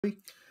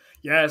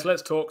Yes,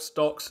 let's talk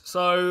stocks.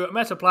 So,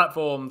 Meta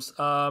Platforms,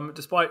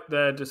 despite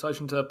their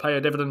decision to pay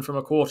a dividend from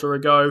a quarter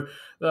ago,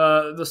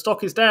 the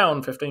stock is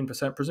down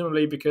 15%,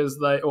 presumably because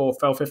or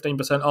fell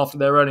 15% after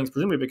their earnings,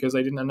 presumably because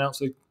they didn't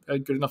announce a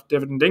good enough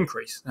dividend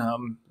increase.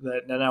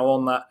 They're now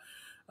on that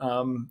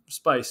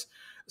space.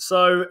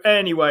 So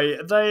anyway,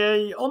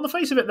 on the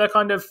face of it, their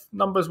kind of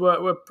numbers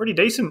were pretty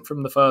decent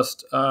from the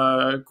first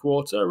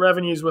quarter.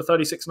 Revenues were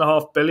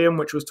 36.5 billion,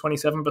 which was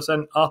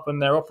 27% up,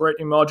 and their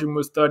operating margin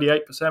was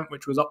 38%,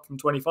 which was up from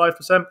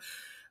 25%.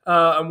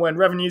 And when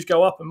revenues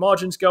go up and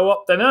margins go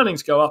up, then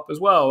earnings go up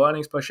as well.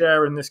 Earnings per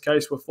share in this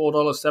case were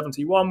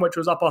 $4.71, which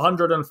was up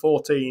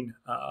 114%.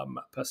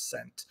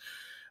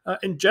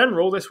 In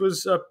general, this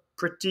was a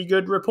pretty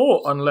good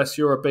report, unless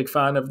you're a big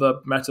fan of the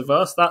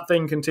metaverse. That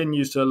thing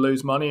continues to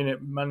lose money, and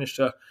it managed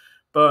to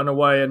burn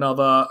away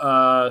another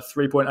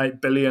 $3.8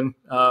 billion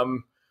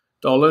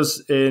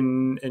dollars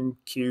in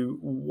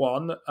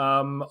Q1.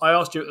 I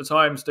asked you at the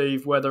time,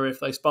 Steve, whether if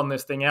they spun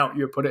this thing out,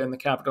 you would put it in the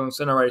capital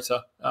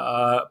incinerator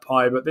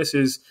pie, but this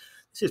is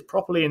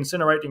properly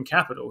incinerating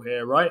capital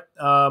here, right?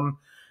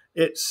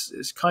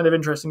 It's kind of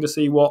interesting to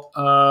see what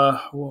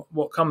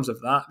comes of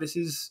that. This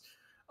is.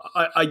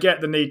 I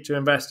get the need to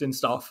invest in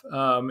stuff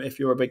if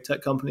you're a big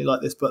tech company like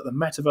this, but the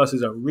metaverse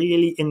is a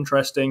really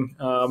interesting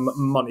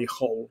money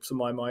hole to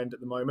my mind at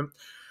the moment.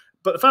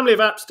 But the family of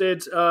apps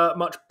did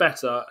much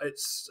better.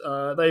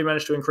 They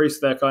managed to increase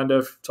their kind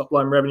of top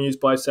line revenues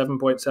by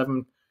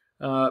 7.7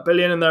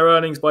 billion and their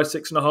earnings by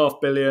 6.5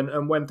 billion.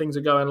 And when things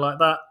are going like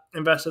that,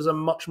 investors are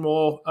much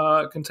more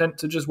content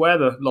to just wear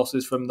the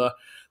losses from the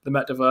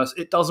metaverse.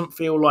 It doesn't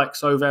feel like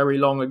so very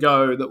long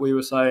ago that we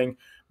were saying,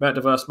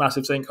 metaverse,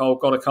 massive sinkhole,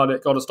 got to cut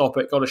it, got to stop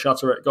it, got to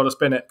shutter it, got to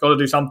spin it, got to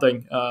do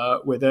something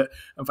with it.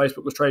 And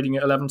Facebook was trading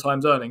at 11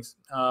 times earnings.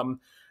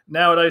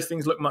 Nowadays,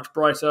 things look much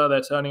brighter. They're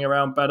turning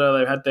around better.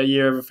 They've had their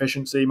year of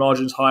efficiency,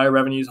 margins higher,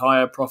 revenues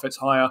higher, profits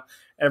higher.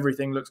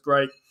 Everything looks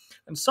great.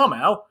 And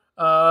somehow,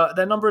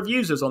 their number of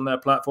users on their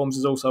platforms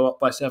is also up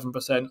by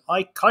 7%.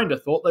 I kind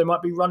of thought they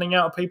might be running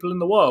out of people in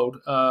the world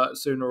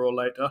sooner or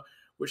later,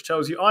 which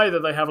tells you either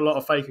they have a lot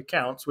of fake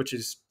accounts, which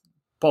is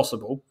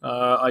possible,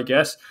 I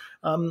guess,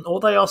 or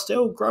they are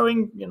still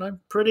growing,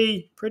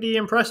 pretty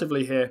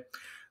impressively here.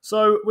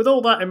 So with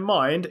all that in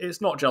mind, it's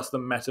not just the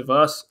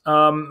metaverse.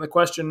 The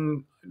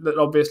question that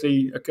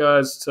obviously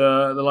occurs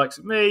to the likes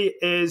of me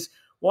is,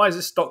 why is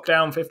this stock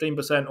down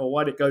 15%, or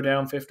why did it go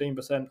down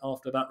 15%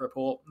 after that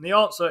report? And the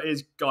answer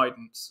is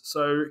guidance.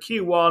 So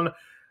Q1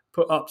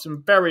 put up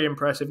some very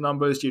impressive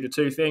numbers due to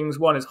two things.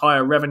 One is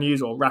higher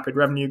revenues or rapid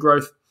revenue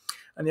growth,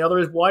 and the other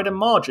is wider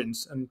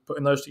margins, and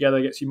putting those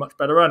together gets you much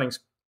better earnings.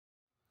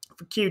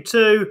 For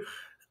Q2,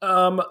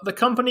 the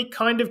company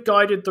kind of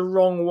guided the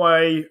wrong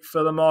way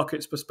for the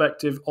market's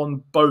perspective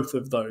on both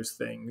of those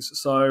things.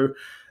 So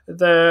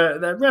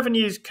their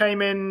revenues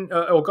came in,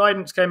 or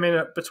guidance came in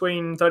at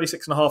between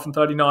 36.5 and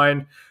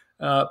 39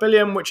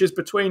 billion, which is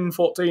between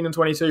 14 and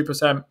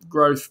 22%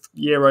 growth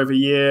year over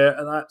year,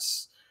 and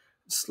that's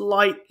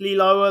slightly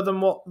lower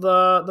than what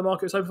the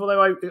market was hoping for.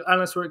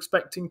 Analysts were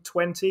expecting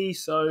 20,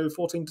 so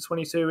 14 to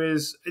 22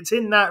 it's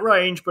in that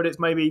range, but it's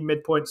maybe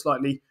midpoint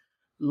slightly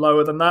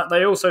lower than that.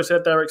 They also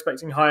said they're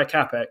expecting higher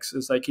capex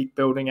as they keep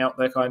building out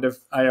their kind of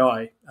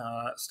AI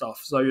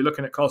stuff. So you're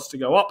looking at costs to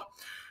go up,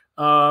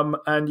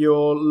 and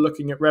you're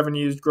looking at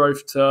revenues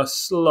growth to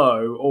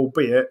slow,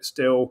 albeit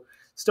still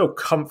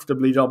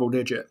comfortably double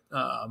digit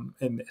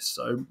in this.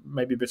 So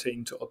maybe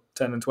between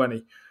 10 and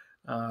 20%.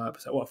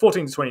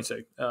 14 to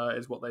 22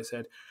 is what they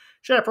said.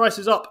 Share price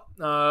is up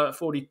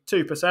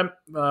 42%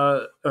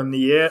 on the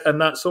year,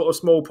 and that sort of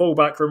small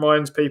pullback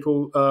reminds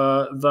people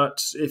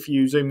that if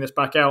you zoom this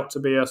back out to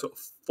be a sort of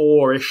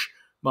 4-ish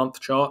month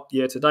chart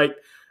year to date,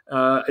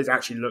 it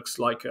actually looks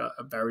like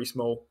a very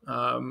small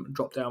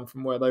drop down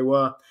from where they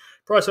were.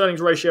 Price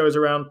earnings ratio is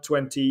around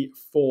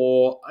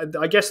 24.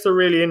 I guess the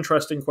really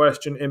interesting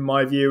question, in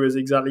my view, is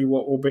exactly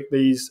what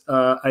these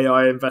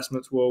AI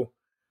investments will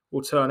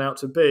turn out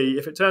to be.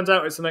 If it turns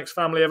out it's the next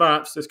family of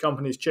apps, this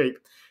company's cheap.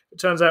 It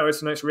turns out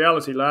it's the next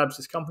Reality Labs,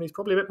 this company's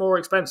probably a bit more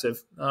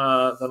expensive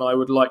than I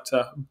would like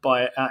to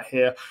buy it at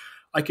here.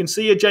 I can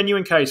see a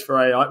genuine case for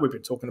AI. We've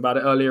been talking about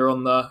it earlier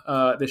on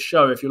this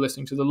show if you're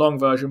listening to the long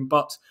version,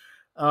 but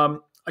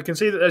I can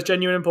see that there's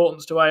genuine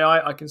importance to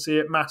AI. I can see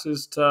it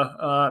matters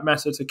to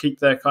Meta to keep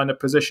their kind of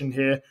position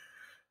here.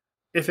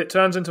 If it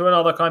turns into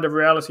another kind of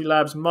Reality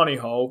Labs money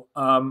hole,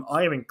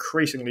 I am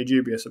increasingly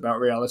dubious about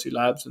Reality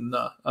Labs and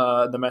the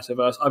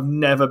metaverse. I've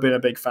never been a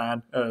big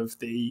fan of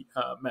the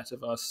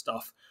metaverse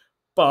stuff,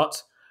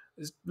 but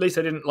at least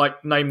they didn't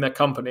name their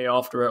company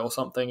after it or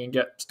something and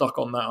get stuck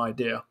on that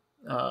idea.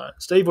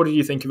 Steve, what did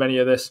you think of any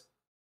of this?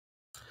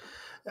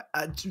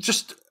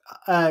 Just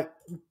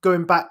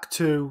going back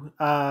to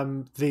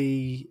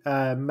the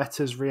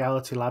Meta's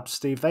Reality Labs,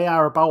 Steve, they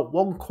are about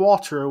 1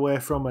 quarter away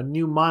from a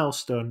new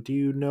milestone. Do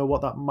you know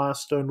what that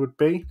milestone would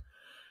be?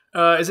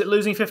 Is it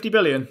losing 50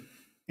 billion?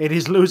 It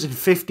is losing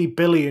 50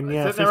 billion,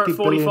 yeah. I think they're at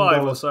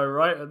 45 or so,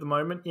 right, at the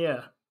moment?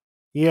 Yeah.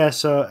 Yeah,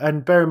 so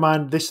and bear in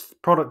mind this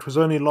product was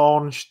only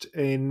launched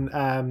in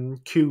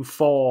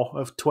Q4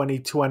 of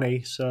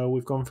 2020. So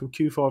we've gone from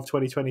Q4 of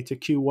 2020 to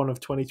Q1 of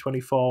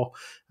 2024,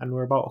 and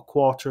we're about a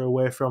quarter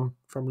away from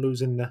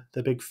losing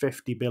the big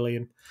 50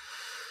 billion.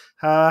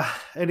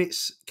 And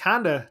it's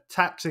kind of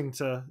taxing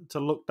to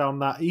look down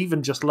that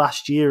even just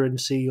last year and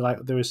see like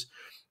there was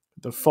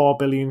the 4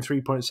 billion,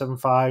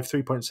 3.75,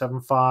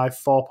 3.75,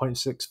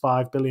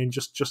 4.65 billion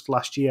just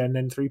last year, and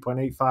then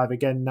 3.85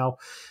 again. Now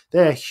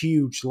they're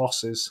huge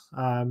losses.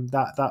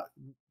 That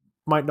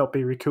might not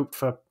be recouped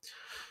for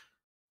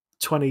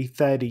 20,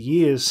 30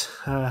 years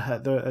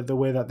at the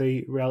way that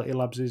the Reality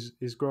Labs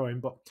is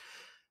growing. But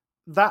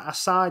that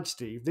aside,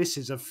 Steve, this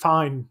is a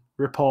fine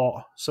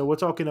report. So we're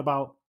talking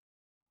about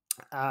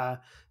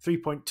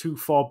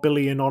 3.24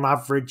 billion on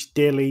average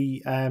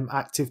daily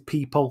active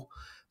people.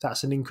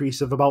 That's an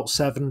increase of about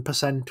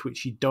 7%,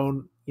 which you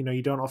don't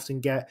often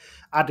get.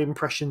 Ad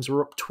impressions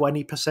were up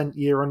 20%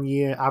 year on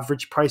year.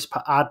 Average price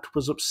per ad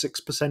was up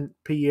 6%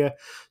 per year.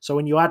 So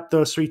when you add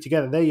those three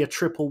together, they're your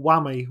triple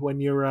whammy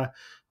when you're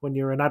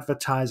an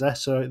advertiser.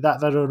 So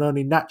that'll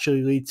only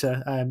naturally lead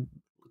to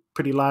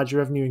pretty large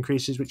revenue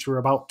increases, which were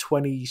about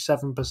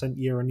 27%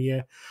 year on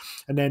year.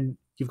 And then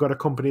you've got a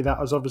company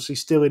that is obviously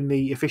still in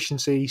the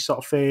efficiency sort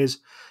of phase.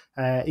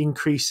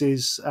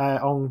 Increases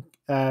on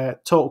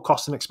total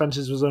costs and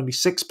expenses was only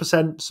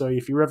 6%. So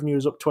if your revenue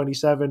is up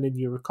 27 and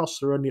your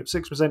costs are only up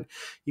 6%,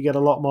 you get a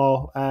lot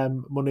more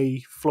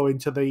money flowing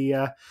to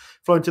the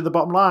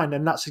bottom line,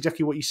 and that's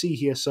exactly what you see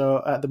here.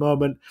 So at the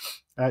moment,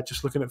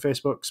 just looking at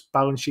Facebook's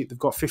balance sheet, they've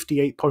got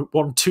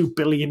 58.12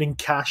 billion in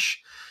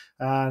cash,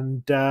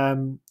 and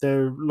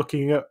they're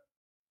looking at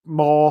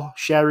more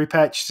share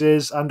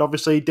repurchases and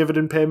obviously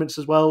dividend payments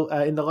as well.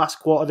 In the last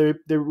quarter,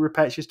 they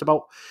repurchased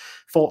about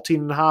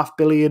 $14.5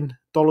 billion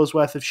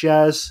worth of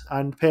shares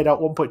and paid out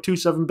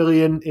 $1.27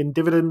 billion in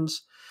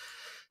dividends,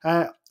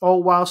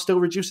 all while still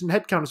reducing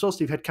headcount as well,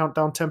 Steve. Headcount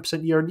down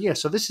 10% year on year.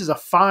 So this is a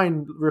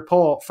fine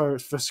report for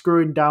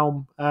screwing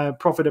down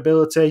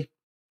profitability.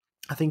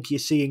 I think you're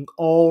seeing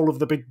all of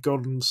the big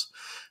guns,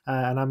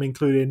 and I'm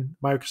including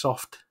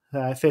Microsoft,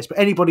 Facebook.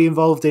 Anybody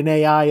involved in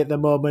AI at the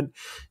moment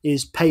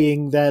is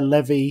paying their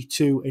levy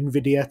to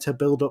NVIDIA to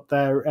build up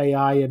their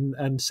AI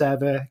and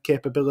server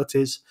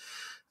capabilities.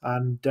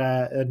 And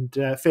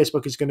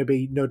Facebook is going to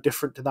be no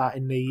different to that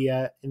in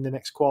the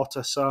next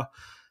quarter. So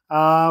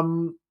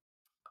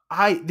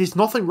there's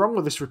nothing wrong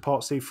with this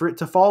report, Steve. For it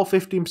to fall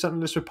 15% in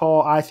this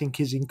report, I think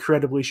is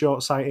incredibly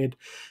short-sighted.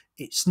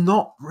 It's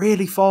not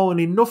really fallen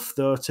enough,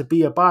 though, to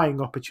be a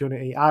buying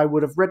opportunity. I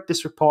would have read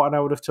this report and I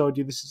would have told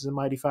you this is a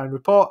mighty fine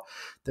report.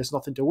 There's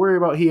nothing to worry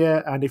about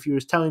here. And if you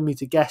was telling me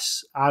to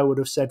guess, I would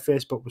have said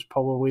Facebook was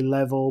probably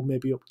level,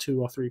 maybe up 2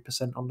 or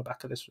 3% on the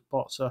back of this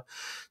report. So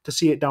to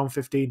see it down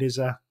 15 is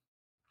a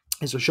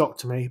shock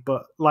to me.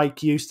 But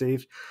like you,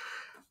 Steve,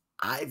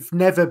 I've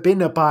never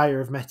been a buyer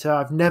of Meta.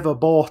 I've never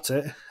bought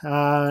it,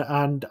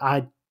 and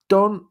I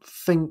don't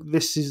think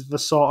this is the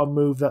sort of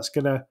move that's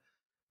gonna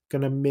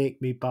make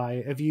me buy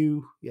it. Have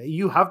you?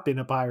 You have been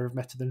a buyer of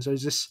Meta, then? So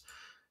is this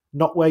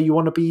not where you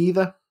want to be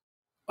either?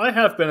 I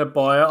have been a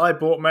buyer. I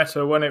bought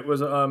Meta when it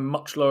was a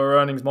much lower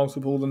earnings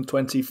multiple than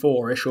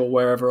 24-ish or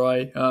wherever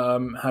I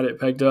had it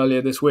pegged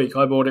earlier this week.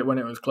 I bought it when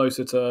it was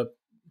closer to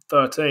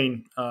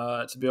 13.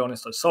 To be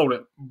honest, I sold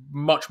it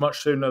much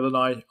sooner than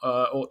I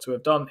ought to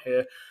have done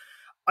here.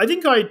 I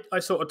think I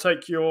sort of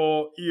take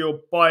your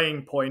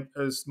buying point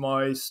as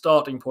my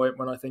starting point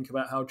when I think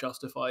about how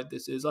justified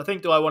this is. I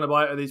think, do I want to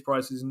buy it at these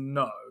prices?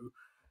 No.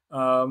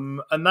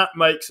 And that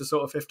makes a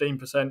sort of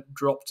 15%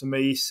 drop to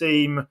me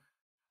seem...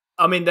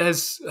 I mean,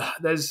 there's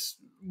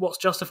what's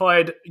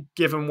justified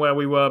given where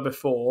we were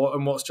before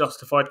and what's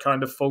justified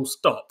kind of full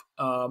stop.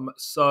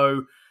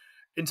 So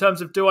in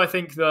terms of, do I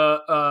think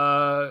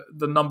the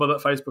number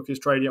that Facebook is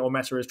trading or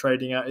Meta is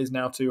trading at is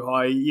now too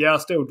high? Yeah, I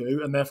still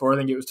do, and therefore I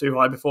think it was too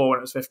high before when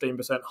it was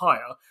 15%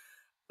 higher.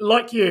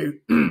 Like you,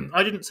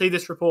 I didn't see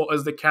this report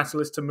as the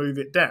catalyst to move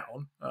it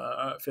down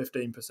at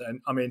 15%.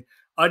 I mean,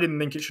 I didn't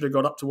think it should have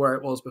got up to where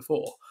it was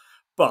before,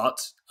 but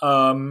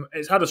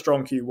it's had a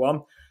strong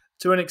Q1.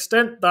 To an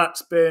extent,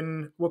 that's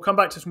been... We'll come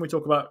back to this when we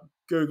talk about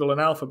Google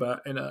and Alphabet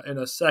in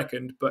a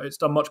second, but it's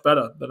done much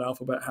better than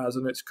Alphabet has,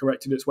 and it's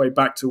corrected its way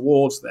back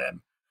towards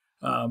them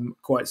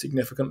quite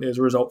significantly as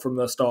a result from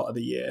the start of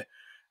the year.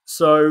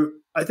 So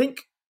I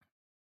think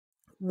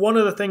one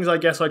of the things I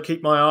guess I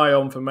keep my eye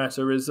on for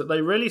Meta is that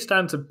they really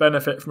stand to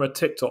benefit from a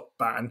TikTok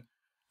ban,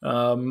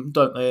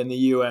 don't they, in the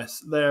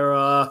US? They're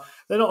not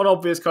an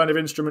obvious kind of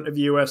instrument of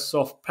US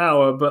soft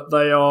power, but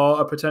they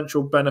are a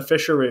potential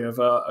beneficiary of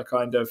a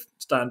kind of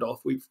standoff.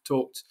 We've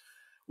talked...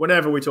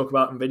 Whenever we talk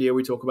about NVIDIA,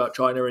 we talk about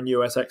China and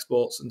US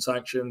exports and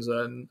sanctions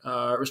and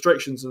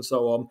restrictions and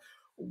so on.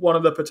 One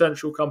of the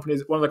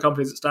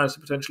companies that stands to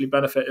potentially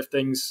benefit if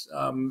things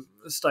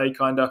stay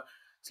kind of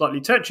slightly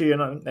tetchy,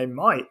 and I think they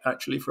might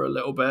actually for a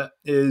little bit,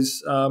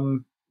 is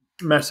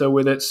Meta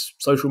with its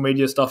social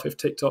media stuff if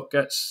TikTok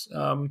gets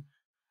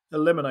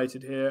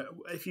eliminated here.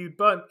 If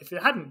they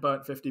hadn't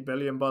burnt 50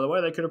 billion, by the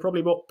way, they could have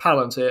probably bought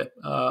Palantir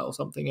or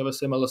something of a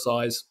similar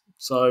size.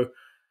 So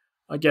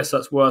I guess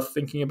that's worth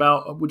thinking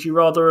about. Would you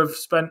rather have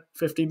spent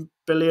 50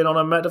 billion on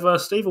a metaverse,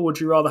 Steve, or would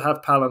you rather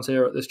have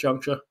Palantir at this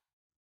juncture?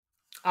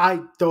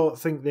 I don't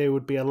think they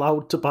would be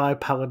allowed to buy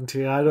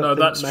Palantir. I don't No, think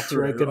that's Meta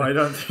true. are gonna. I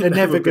don't They're think they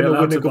never would be going to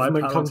allowed win a to buy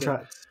government Palantir.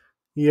 contract.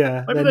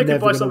 Yeah, Maybe they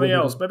could buy something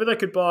else. Maybe they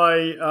could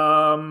buy.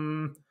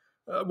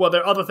 Well,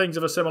 there are other things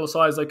of a similar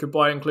size they could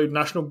buy, include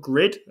National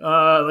Grid.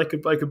 They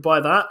could buy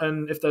that,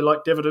 and if they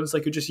like dividends,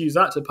 they could just use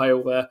that to pay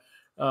all their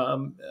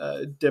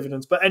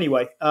dividends. But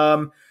anyway,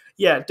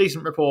 yeah,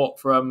 decent report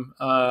from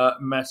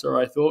Meta,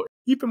 I thought.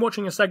 You've been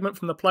watching a segment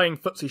from the Playing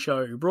FTSE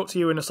show, brought to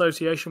you in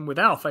association with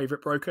our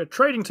favourite broker,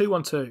 Trading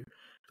 212.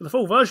 For the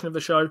full version of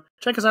the show,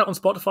 check us out on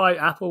Spotify,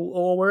 Apple,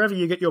 or wherever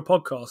you get your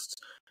podcasts.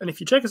 And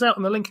if you check us out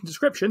on the link in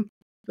description,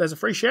 there's a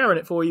free share in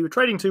it for you with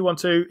Trading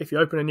 212 if you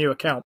open a new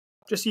account.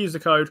 Just use the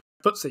code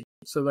FTSE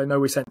so they know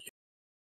we sent you.